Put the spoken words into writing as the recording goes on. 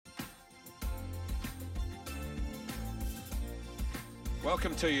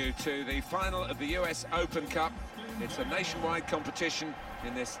Welcome to you to the final of the US Open Cup. It's a nationwide competition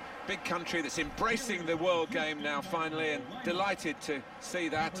in this big country that's embracing the world game now finally, and delighted to see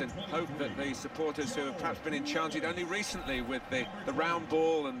that, and hope that the supporters who have perhaps been enchanted only recently with the round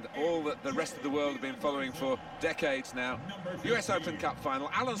ball and all that the rest of the world have been following for decades now. US Open Cup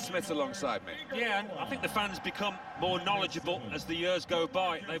final, Alan Smith alongside me. Yeah, and I think the fans become more knowledgeable as the years go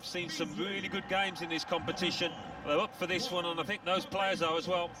by. They've seen some really good games in this competition. They're up for this one, and I think those players are as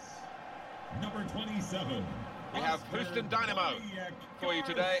well. Number 27. We have Houston Dynamo for you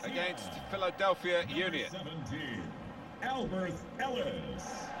today against Philadelphia Union. 17, Albert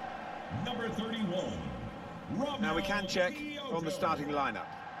Ellis. Number 31. Now we can check on the starting lineup.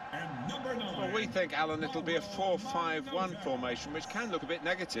 And number 9. Well, we think, Alan, it'll be a 4-5-1 formation, which can look a bit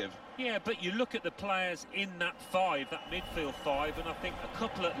negative. Yeah, but you look at the players in that five, that midfield five, and I think a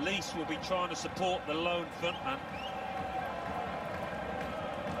couple at least will be trying to support the lone frontman.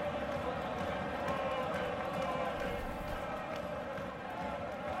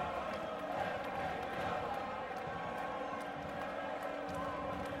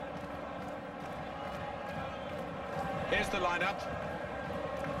 Here's the lineup,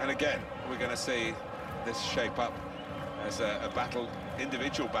 and again we're going to see this shape up as a battle,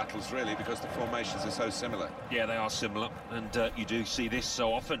 individual battles really, because the formations are so similar. Yeah, they are similar, and you do see this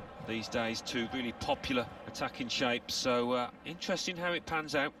so often these days, two really popular attacking shapes, so interesting how it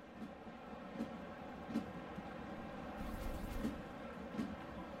pans out.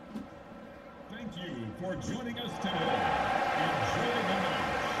 Thank you for joining us today. Enjoy the match.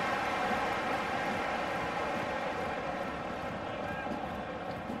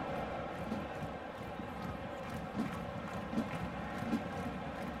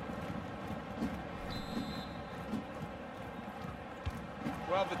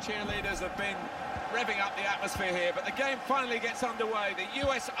 Well, the cheerleaders have been revving up the atmosphere here, but the game finally gets underway, the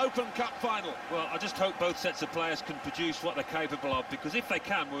US Open Cup final. Well, I just hope both sets of players can produce what they're capable of, because if they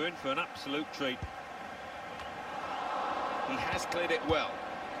can, we're in for an absolute treat. He has cleared it well.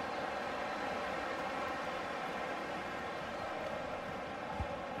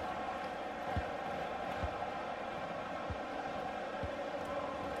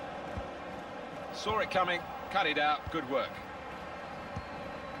 Saw it coming, cut it out, good work.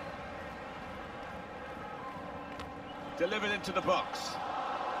 Delivered into the box.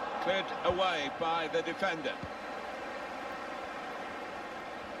 Cleared away by the defender.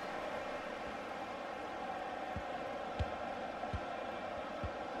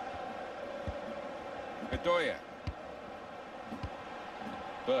 Bedoya.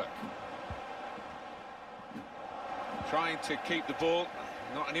 Burke. Trying to keep the ball.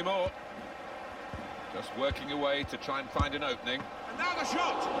 Not anymore. Just working away to try and find an opening. And now the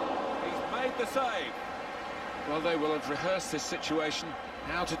shot! He's made the save. Well, they will have rehearsed this situation,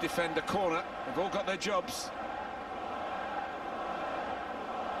 how to defend a corner. They've all got their jobs.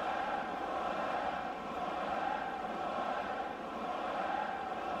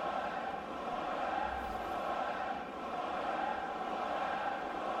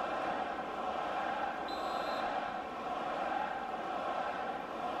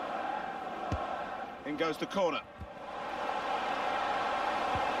 In goes the corner.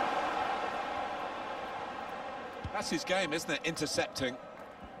 That's his game, isn't it? Intercepting.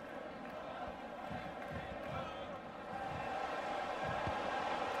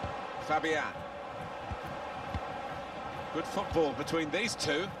 Fabian. Good football between these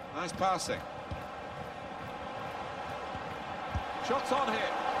two. Nice passing. Shots on here.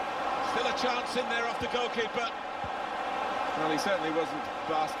 Still a chance in there off the goalkeeper. Well, he certainly wasn't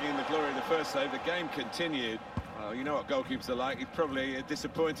basking in the glory of the first save. The game continued. Well, you know what goalkeepers are like. He's probably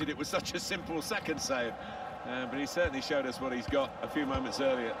disappointed it was such a simple second save. But he certainly showed us what he's got a few moments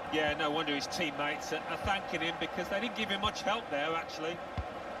earlier. Yeah, no wonder his teammates are thanking him, because they didn't give him much help there, actually.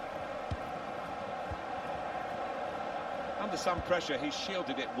 Under some pressure, he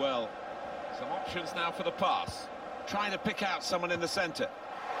shielded it well. Some options now for the pass. Trying to pick out someone in the centre.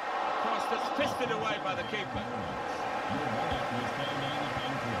 Cross that's fisted away by the keeper.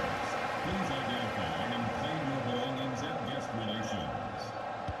 Please identify and claim your belongings at guest relations.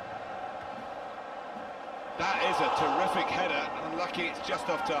 That is a terrific header. Unlucky it's just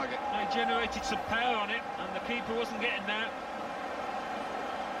off target. They generated some power on it, and the keeper wasn't getting there.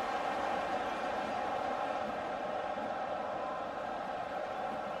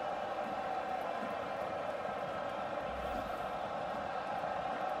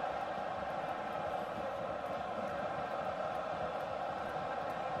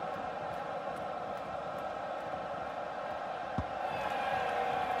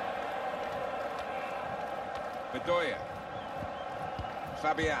 Bedoya.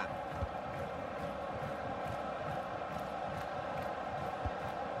 Fabian.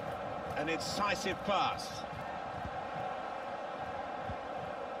 An incisive pass.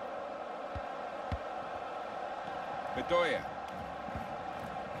 Bedoya.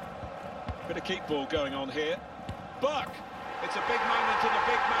 Bit of keep ball going on here. Buck! It's a big moment in a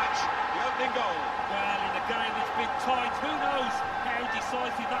big match. The opening goal. Well, in a game that's been tight, who knows how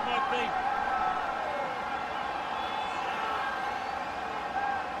decisive that might be.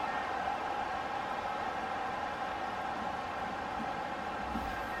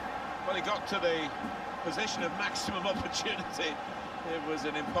 Well, he got to the position of maximum opportunity. It was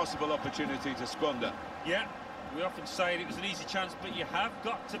an impossible opportunity to squander. Yeah, we often say it was an easy chance, but you have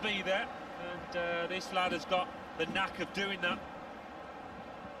got to be there. And this lad has got the knack of doing that.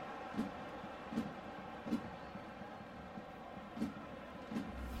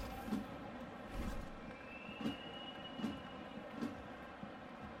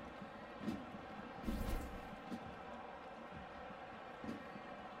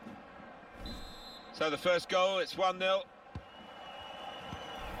 So the first goal, it's 1-0.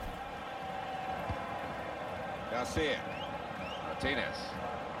 Garcia. Martinez.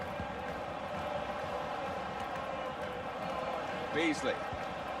 Beasley.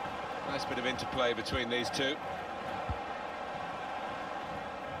 Nice bit of interplay between these two.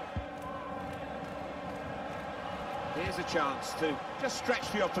 Here's a chance to just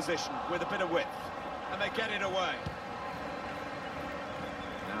stretch the opposition with a bit of width. And they get it away.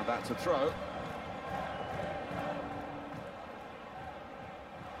 Now that's a throw.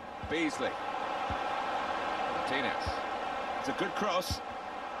 Beasley. Martinez. It's a good cross.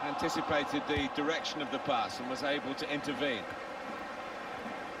 Anticipated the direction of the pass and was able to intervene.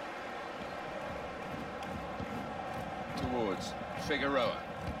 Towards Figueroa.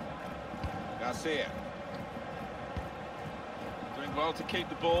 Garcia. Doing well to keep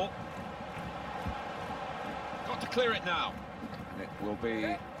the ball. Got to clear it now. And it will be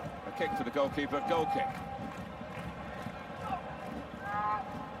a kick for the goalkeeper, goal kick.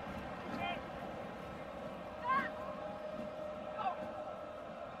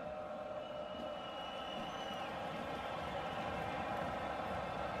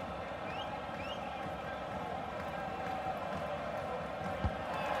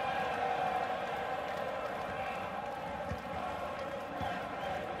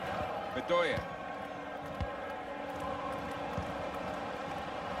 Bedoya.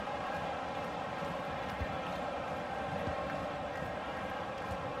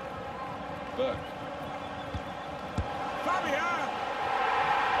 Burke. Fabian!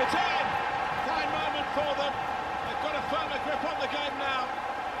 It's in! Fine moment for them. They've got a firmer grip on the game now.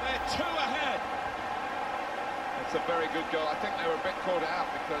 They're 2 ahead. That's a very good goal. I think they were a bit caught out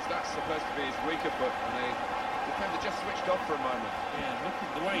because that's supposed to be his weaker foot, and the defender just switched off for a moment. Yeah, look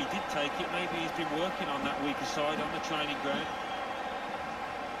at the way he did take it. Maybe he's been working on that weaker side on the training ground.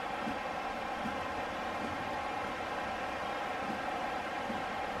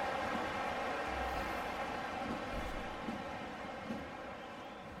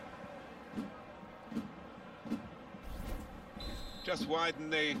 Just widen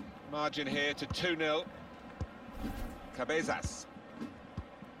the margin here to 2-0. Cabezas.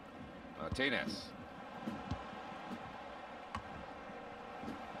 Martinez.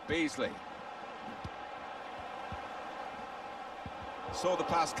 Beasley. Saw the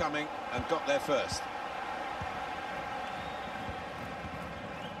pass coming and got there first.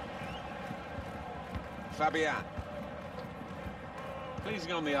 Fabian.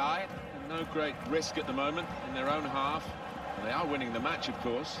 Pleasing on the eye, and no great risk at the moment in their own half. And they are winning the match, of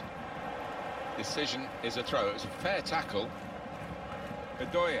course. Decision is a throw. It was a fair tackle.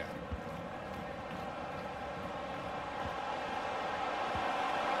 Bedoya.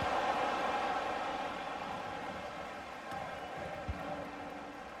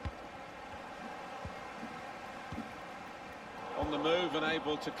 On the move and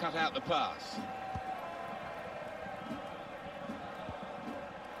able to cut out the pass.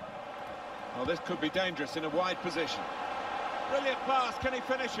 Well, this could be dangerous in a wide position. Brilliant pass, can he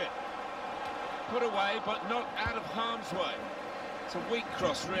finish it? Put away, but not out of harm's way. It's a weak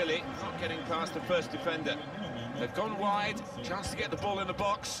cross, really, not getting past the first defender. They've gone wide, chance to get the ball in the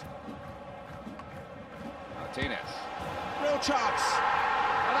box. Martinez. Real chance.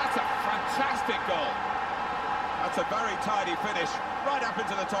 And that's a fantastic goal. That's a very tidy finish, right up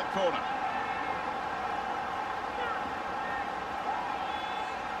into the top corner.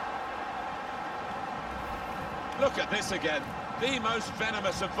 Look at this again. The most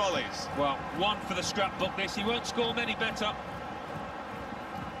venomous of volleys. Well, one for the scrapbook this. He won't score many better.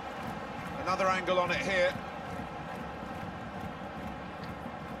 Another angle on it here.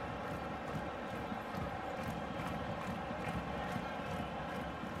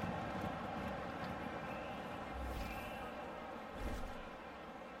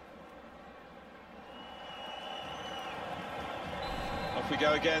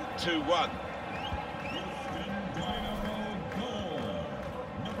 go again, 2-1. Houston Dynamo goal.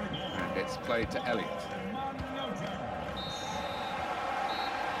 Number 9. And it's played to Elliott.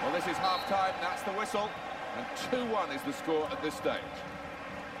 Well, this is half-time, that's the whistle, and 2-1 is the score at this stage.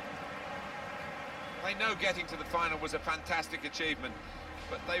 They know getting to the final was a fantastic achievement,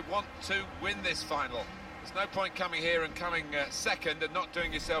 but they want to win this final. There's no point coming here and coming second and not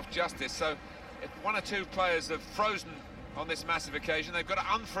doing yourself justice. So if one or two players have frozen on this massive occasion, they've got to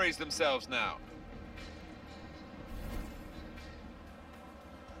unfreeze themselves now.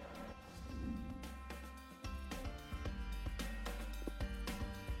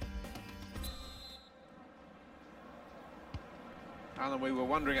 Alan, we were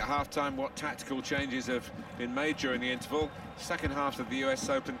wondering at half-time what tactical changes have been made during the interval. Second half of the US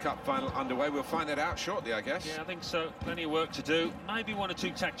Open Cup final underway. We'll find that out shortly, I guess. Yeah, I think so. Plenty of work to do. Maybe one or two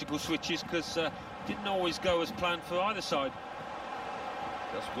tactical switches, because didn't always go as planned for either side.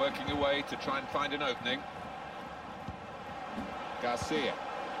 Just working away to try and find an opening. Garcia.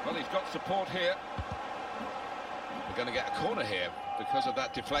 Well, he's got support here. We're going to get a corner here because of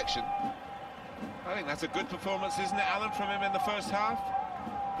that deflection. I think that's a good performance, isn't it, Alan, from him in the first half?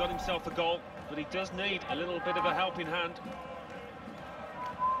 Got himself a goal, but he does need a little bit of a helping hand.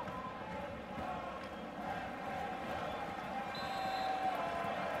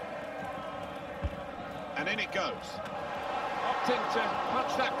 And in it goes. Opting to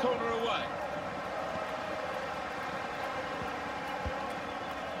punch that corner away.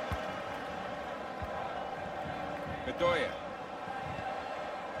 Bedoya.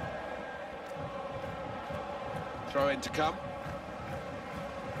 Throw in to come.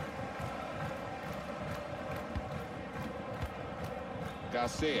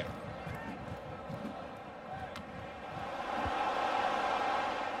 Garcia.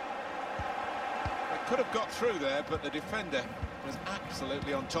 They could have got through there, but the defender was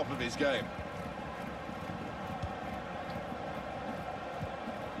absolutely on top of his game.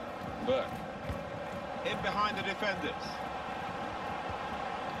 Burke. In behind the defenders.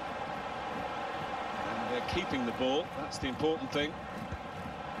 They're keeping the ball, that's the important thing.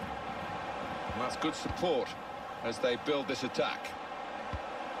 And that's good support as they build this attack.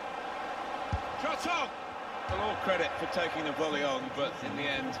 Shot on! Well, all credit for taking the volley on, but in the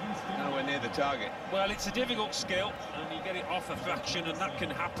end, nowhere near the target. Well, it's a difficult skill, and you get it off a fraction, and that can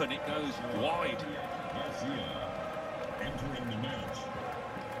happen. It goes wide. Garcia. Entering the match,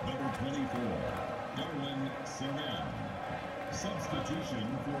 number 24, Darwin Saran.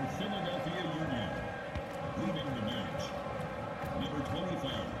 Substitution for Philadelphia Union. Leading the match, number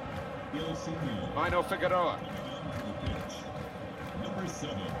 25, Ilsinho. Mino Figueroa. Coming onto the pitch, number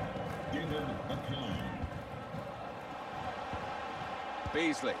 7, David Akai.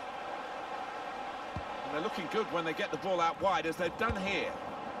 Beasley. And they're looking good when they get the ball out wide, as they've done here.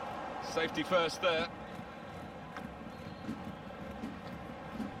 Safety first there.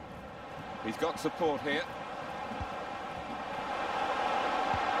 He's got support here.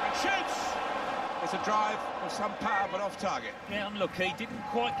 And shoots! It's a drive of some power, but off target. Yeah, unlucky. Didn't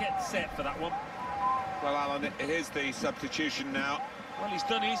quite get set for that one. Well, Alan, it is the substitution now. Well, he's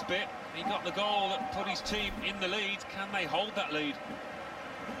done his bit. He got the goal that put his team in the lead. Can they hold that lead?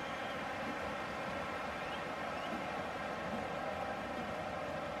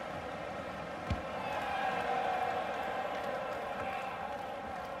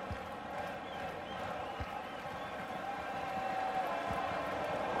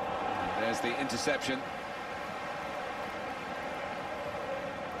 There's the interception.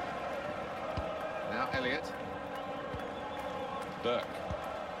 Now Elliott. Burke.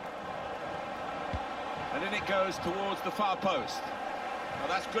 And in it goes towards the far post. Well,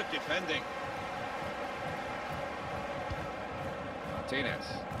 that's good defending. Martinez.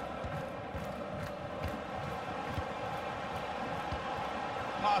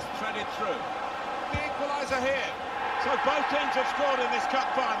 Pass threaded through. The equaliser here. So both teams have scored in this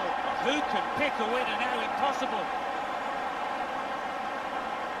cup final. Who can pick a winner now? Impossible.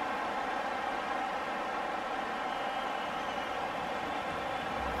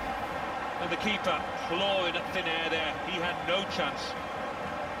 And the keeper clawing at thin air there. He had no chance.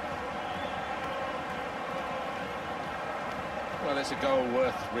 Well, it's a goal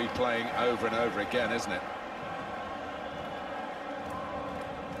worth replaying over and over again, isn't it?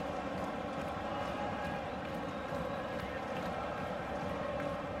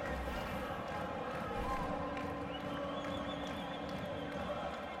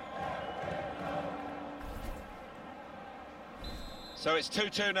 So it's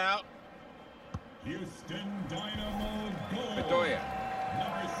 2-2 now. Houston Dynamo goal. Bedoya.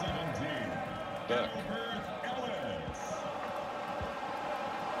 Number 17, Burke. Albert Ellis.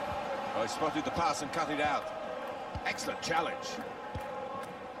 Oh, he spotted the pass and cut it out. Excellent challenge.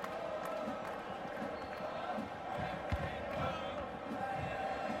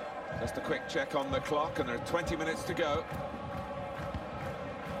 Just a quick check on the clock, and there are 20 minutes to go.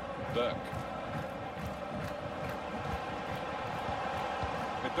 Burke.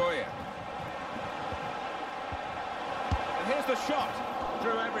 Bedoya. And here's the shot.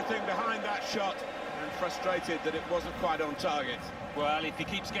 Threw everything behind that shot, and frustrated that it wasn't quite on target. Well, if he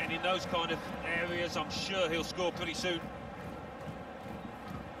keeps getting in those kind of areas, I'm sure he'll score pretty soon.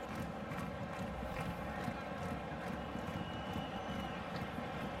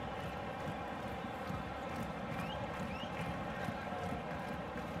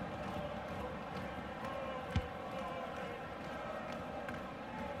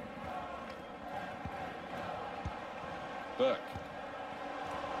 Burke.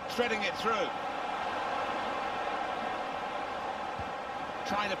 Threading it through.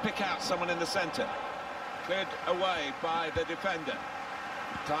 Trying to pick out someone in the centre. Cleared away by the defender.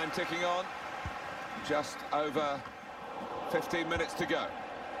 Time ticking on. Just over 15 minutes to go.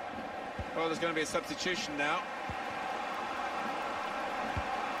 Well, there's going to be a substitution now.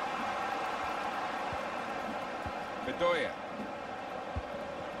 Bedoya.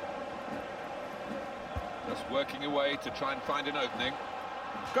 Just working away to try and find an opening.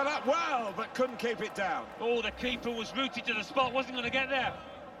 Got up well, but couldn't keep it down. Oh, the keeper was rooted to the spot, wasn't going to get there.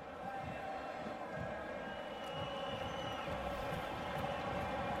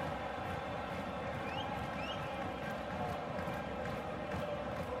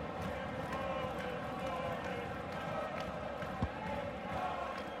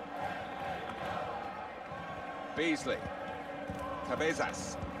 Beasley.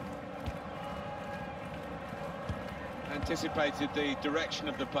 Cabezas. Anticipated the direction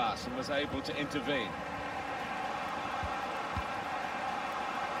of the pass and was able to intervene.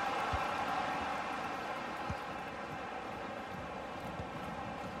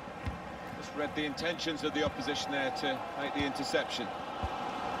 Just read the intentions of the opposition there to make the interception.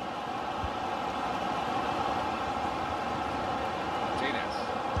 Martinez.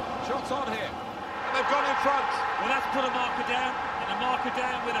 Shots on here. And they've gone in front. Well, that's put a marker down, and a marker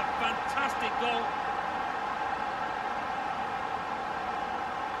down with a fantastic goal.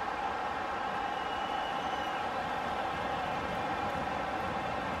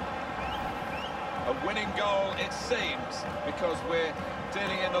 A winning goal, it seems, because we're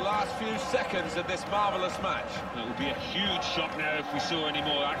dealing in the last few seconds of this marvellous match. It would be a huge shock now if we saw any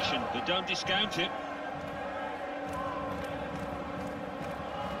more action, but don't discount it.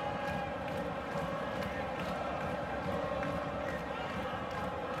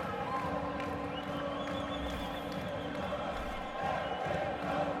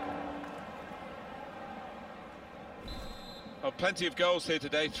 Oh, plenty of goals here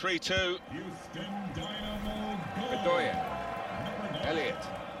today, 3-2. Houston Dynamo goal. Bedoya. Elliott.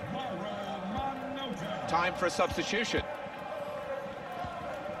 Mauro Manotas. Time for a substitution.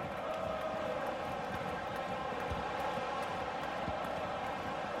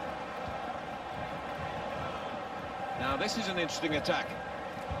 Now this is an interesting attack.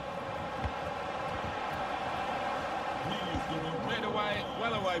 Cleared away,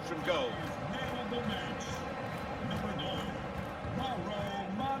 well away from goal. Man of the match. Number 9, Mauro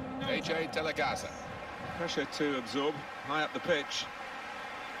Manotas. AJ De La Garza. Pressure to absorb, high up the pitch.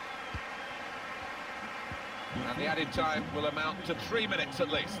 And the added time will amount to 3 minutes at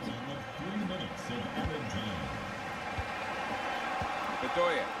least. 3 minutes of added time.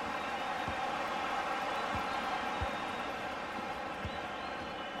 Bedoya.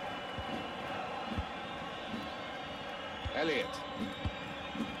 Elliott.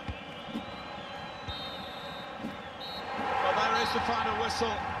 Well, there is the final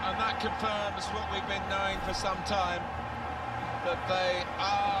whistle, and that confirms what we've been knowing for some time, that they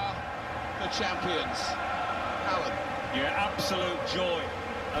are the champions. Alan. Yeah, absolute joy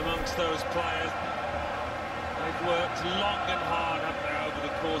amongst those players. They've worked long and hard, haven't they, over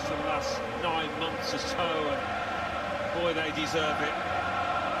the course of the last 9 months or so, and boy, they deserve it.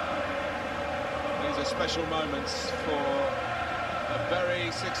 These are special moments for a very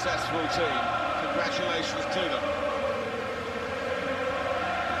successful team. Congratulations to them.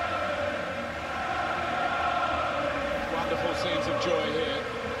 Wonderful scenes of joy here.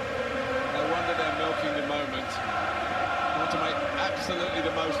 No wonder they're milking the moment. Want to make absolutely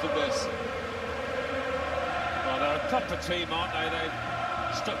the most of this. Well, they're a proper team, aren't they?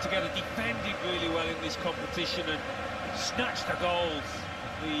 They've stuck together, defended really well in this competition and snatched the goals,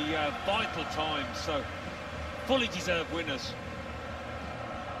 the vital times, so fully deserved winners.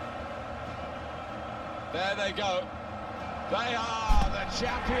 There they go. They are the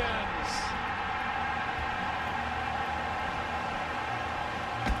champions.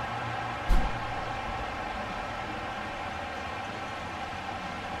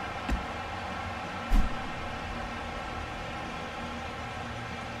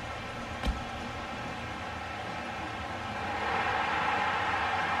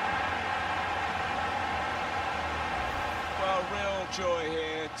 Well, real joy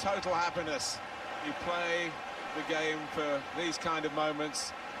here, total happiness. You play the game for these kind of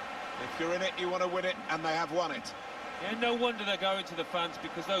moments. If you're in it, you want to win it, and they have won it. Yeah, no wonder they're going to the fans,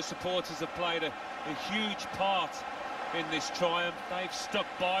 because those supporters have played a huge part in this triumph. They've stuck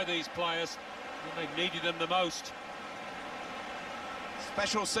by these players when they've needed them the most.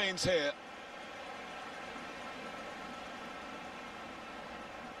 Special scenes here.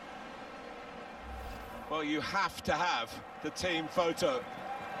 Well, you have to have the team photo.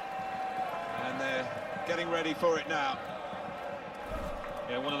 And they're getting ready for it now.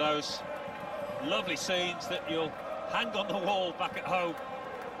 Yeah, one of those lovely scenes that you'll hang on the wall back at home.